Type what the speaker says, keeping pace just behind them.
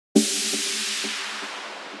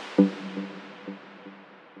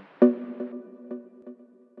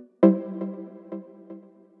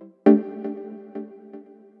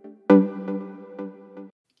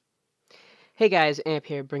Hey guys, Amp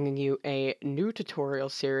here bringing you a new tutorial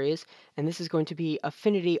series, and this is going to be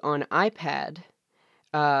Affinity on iPad.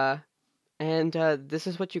 This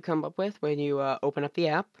is what you come up with when you open up the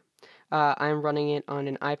app. I'm running it on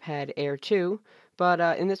an iPad Air 2, but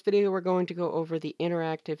in this video we're going to go over the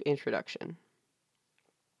interactive introduction.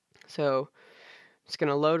 So, it's going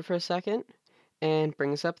to load for a second, and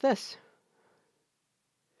brings up this.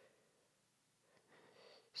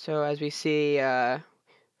 So as we see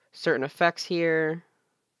certain effects here,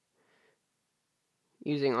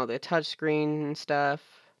 using all the touchscreen and stuff.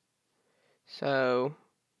 So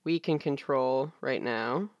we can control right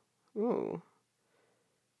now. Ooh,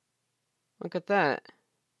 look at that.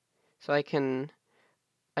 So I can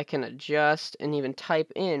adjust and even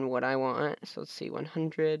type in what I want. So let's see,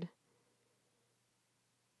 100.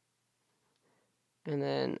 And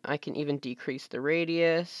then I can even decrease the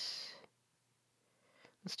radius.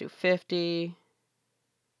 Let's do 50.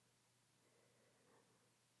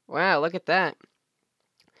 Wow, look at that.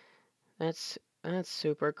 That's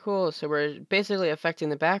super cool. So we're basically affecting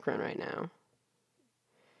the background right now.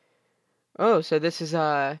 Oh, so this is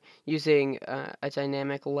using a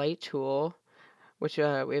dynamic light tool, which we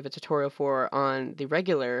have a tutorial for on the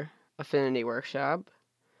regular Affinity workshop.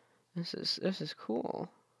 This is cool.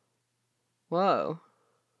 Whoa.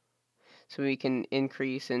 So we can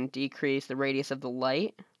increase and decrease the radius of the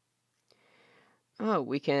light. Oh,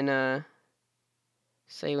 we can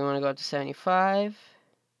say we want to go up to 75.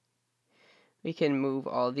 We can move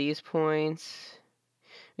all these points.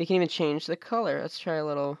 We can even change the color. Let's try a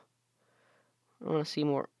little. I want to see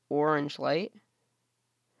more orange light.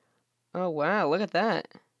 Oh wow, look at that.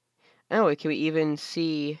 Oh, can we even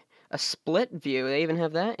see a split view? They even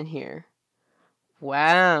have that in here.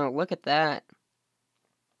 Wow, look at that.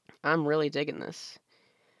 I'm really digging this.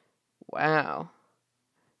 Wow.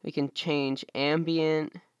 We can change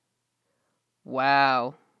ambient.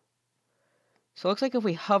 Wow. So it looks like if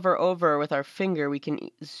we hover over with our finger, we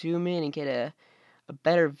can zoom in and get a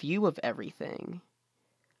better view of everything.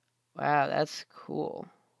 Wow, that's cool.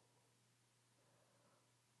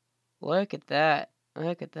 Look at that.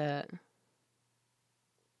 Look at that.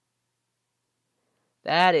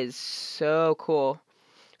 That is so cool.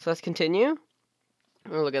 So let's continue.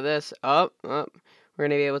 Oh, look at this. Up, up. We're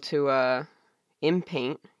going to be able to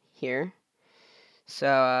in-paint here.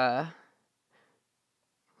 So,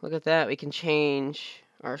 look at that. We can change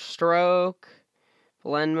our stroke,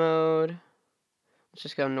 blend mode. Let's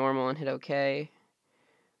just go normal and hit OK.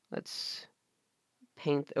 Let's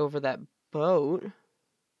paint over that boat.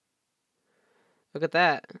 Look at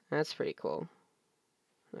that. That's pretty cool.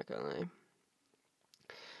 Not gonna lie.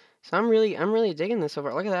 So I'm really digging this so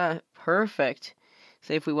far. Look at that. Perfect.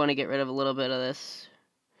 Say if we want to get rid of a little bit of this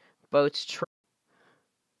boat's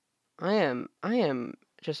I am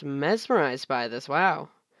just mesmerized by this. Wow.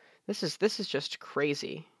 This is just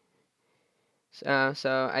crazy.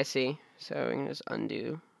 So I see. So we can just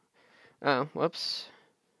undo. Oh, whoops.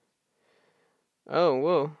 Oh,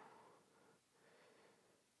 whoa.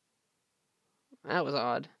 That was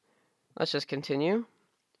odd. Let's just continue.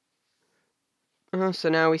 So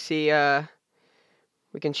now we see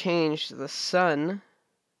we can change the sun.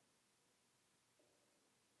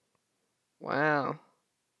 Wow.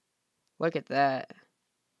 Look at that.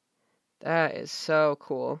 That is so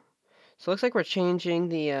cool. So it looks like we're changing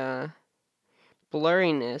the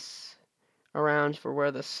blurriness around for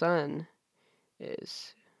where the sun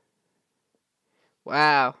is.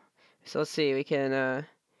 Wow. So let's see, we can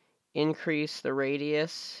increase the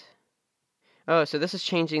radius. Oh, so this is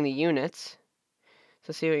changing the units. So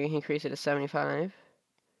let's see if we can increase it to 75.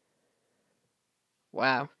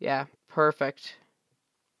 Wow, yeah, perfect.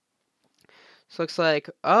 So looks like,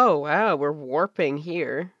 oh wow, we're warping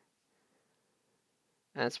here.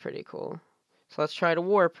 That's pretty cool. So let's try to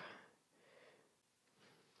warp.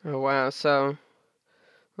 Oh wow, so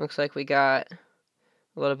looks like we got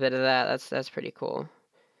a little bit of that. That's pretty cool.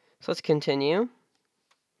 So let's continue.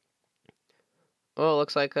 Oh, it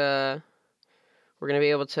looks like we're gonna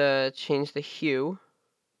be able to change the hue.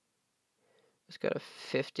 Let's go to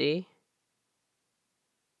 50.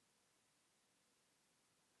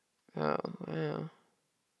 Oh wow.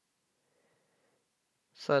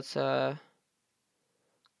 So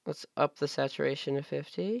let's up the saturation to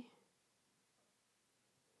 50.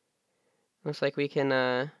 Looks like we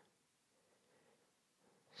can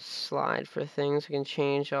slide for things. We can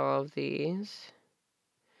change all of these.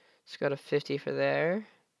 Let's go to 50 for there.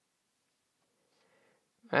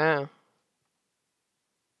 Wow.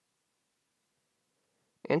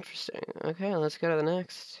 Interesting. Okay, let's go to the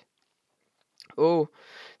next. Oh,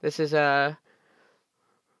 this is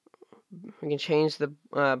We can change the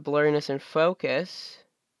blurriness and focus.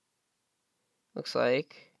 Looks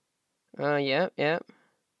like. Yep, yep.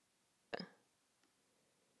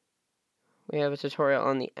 We have a tutorial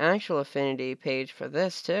on the actual Affinity page for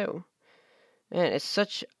this too. Man, it's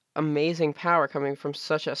such amazing power coming from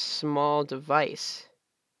such a small device.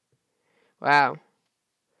 Wow.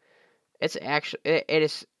 It's actually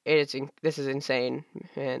this is insane,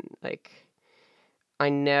 man. Like, I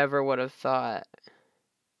never would have thought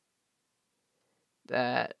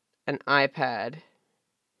that an iPad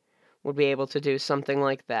would be able to do something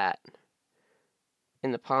like that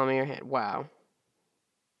in the palm of your hand. Wow.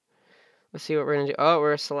 Let's see what we're gonna do. Oh,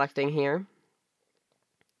 we're selecting here.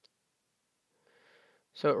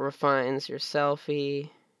 So it refines your selfie.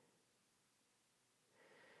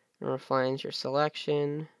 It refines your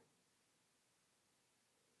selection.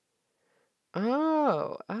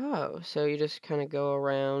 Oh, so you just kind of go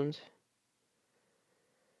around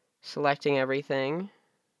selecting everything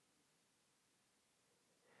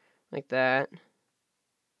like that.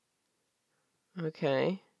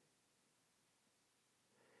 Okay.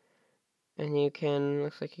 And you can,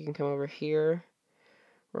 looks like you can come over here,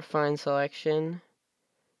 refine selection,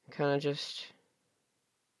 kind of just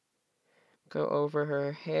go over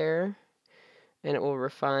her hair, and it will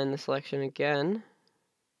refine the selection again.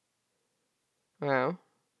 Wow.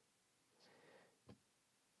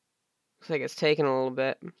 Looks like it's taking a little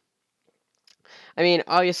bit. I mean,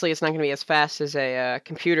 obviously it's not going to be as fast as a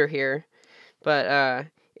computer here, but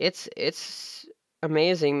it's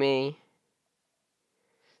amazing me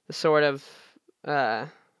the sort of uh,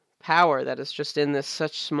 power that is just in this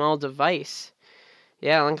such small device.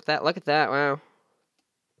 Yeah, look at that. Look at that. Wow.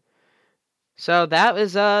 So that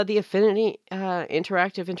was the Affinity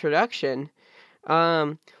interactive introduction.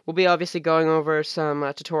 We'll be obviously going over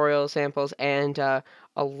some tutorial samples and a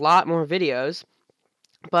lot more videos.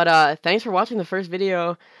 But thanks for watching the first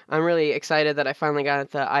video. I'm really excited that I finally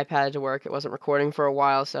got the iPad to work. It wasn't recording for a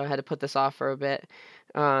while, so I had to put this off for a bit.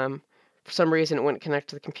 For some reason, it wouldn't connect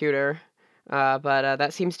to the computer, but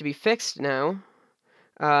that seems to be fixed now.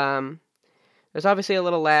 Um, there's obviously a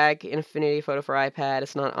little lag in Affinity Photo for iPad.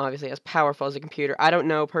 It's not obviously as powerful as a computer. I don't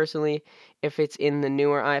know personally if it's in the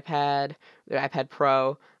newer iPad, the iPad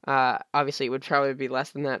Pro. Obviously, it would probably be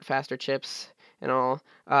less than that, faster chips and all.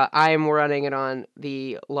 I am running it on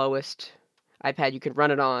the lowest iPad you could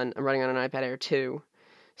run it on. I'm running on an iPad Air 2.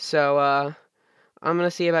 So I'm going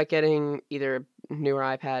to see about getting either a newer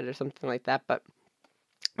iPad or something like that. But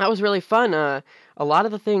that was really fun. A lot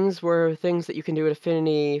of the things were things that you can do with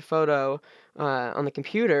Affinity Photo on the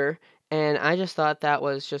computer, and I just thought that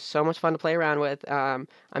was just so much fun to play around with. I'm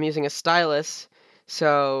using a stylus,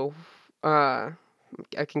 so I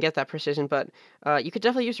can get that precision, but you could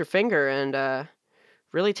definitely use your finger and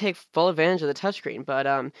really take full advantage of the touchscreen.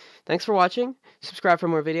 But thanks for watching. Subscribe for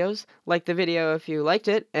more videos. Like the video if you liked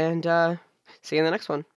it, and see you in the next one.